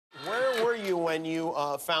were you when you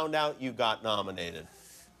found out you got nominated?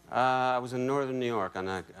 I was in northern New York on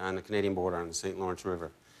the Canadian border on the St. Lawrence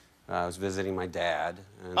River. I was visiting my dad.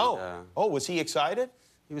 And, oh, was he excited?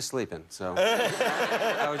 He was sleeping, so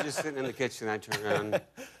I was just sitting in the kitchen. I turned on,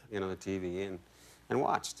 you know, the TV and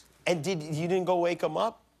watched. And you didn't go wake him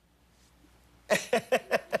up?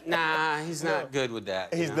 Nah, he's not good with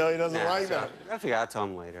that. He doesn't like that. I figure I'll tell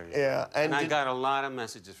him later. Yeah. And I got a lot of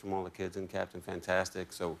messages from all the kids in Captain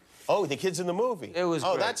Fantastic, so... Oh, the kids in the movie? It was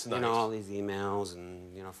great. That's nice. You know, all these emails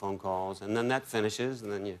and, you know, phone calls, and then that finishes,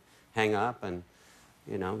 and then you hang up, and,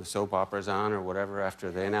 you know, the soap opera's on or whatever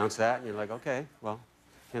after they announce that, and you're like, okay, well,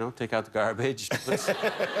 you know, take out the garbage, put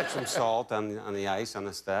some salt on the ice on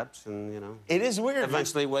the steps, and, you know. It is weird.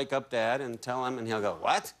 Eventually wake up Dad and tell him, and he'll go,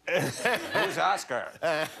 what? Who's Oscar?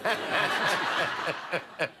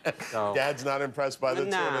 So, Dad's not impressed by that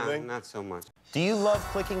sort of thing? Not so much. Do you love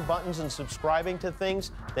clicking buttons and subscribing to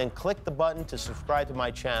things? Then click the button to subscribe to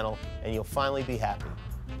my channel, and you'll finally be happy.